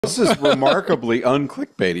This is remarkably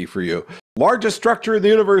unclickbaity for you. Largest structure in the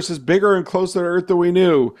universe is bigger and closer to Earth than we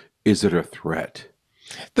knew. Is it a threat?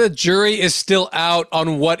 The jury is still out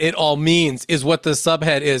on what it all means, is what the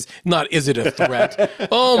subhead is, not is it a threat.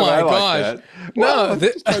 Oh my gosh. Well,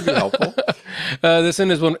 this might be helpful. This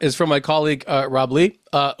one is from my colleague Rob Lee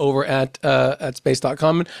over at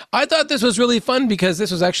space.com. And I thought this was really fun because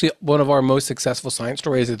this was actually one of our most successful science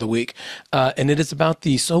stories of the week. And it is about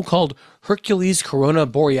the so-called Hercules-Corona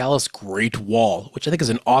Borealis Great Wall, which I think is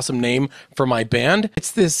an awesome name for my band.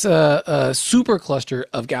 It's this super cluster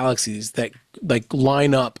of galaxies that like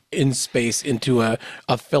line up in space into a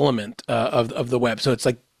filament of the web. So it's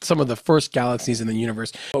like some of the first galaxies in the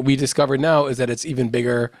universe. What we discovered now is that it's even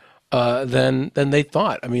bigger than they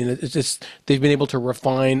thought. I mean, it's just they've been able to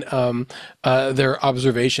refine their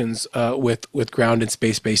observations with ground and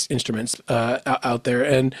space-based instruments out there,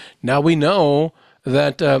 and now we know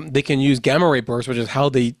that they can use gamma ray bursts, which is how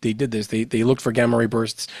they did this. They looked for gamma ray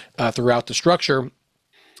bursts throughout the structure,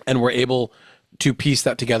 and were able to piece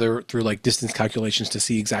that together through like distance calculations to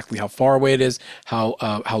see exactly how far away it is, how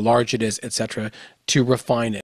large it is, etc., to refine it.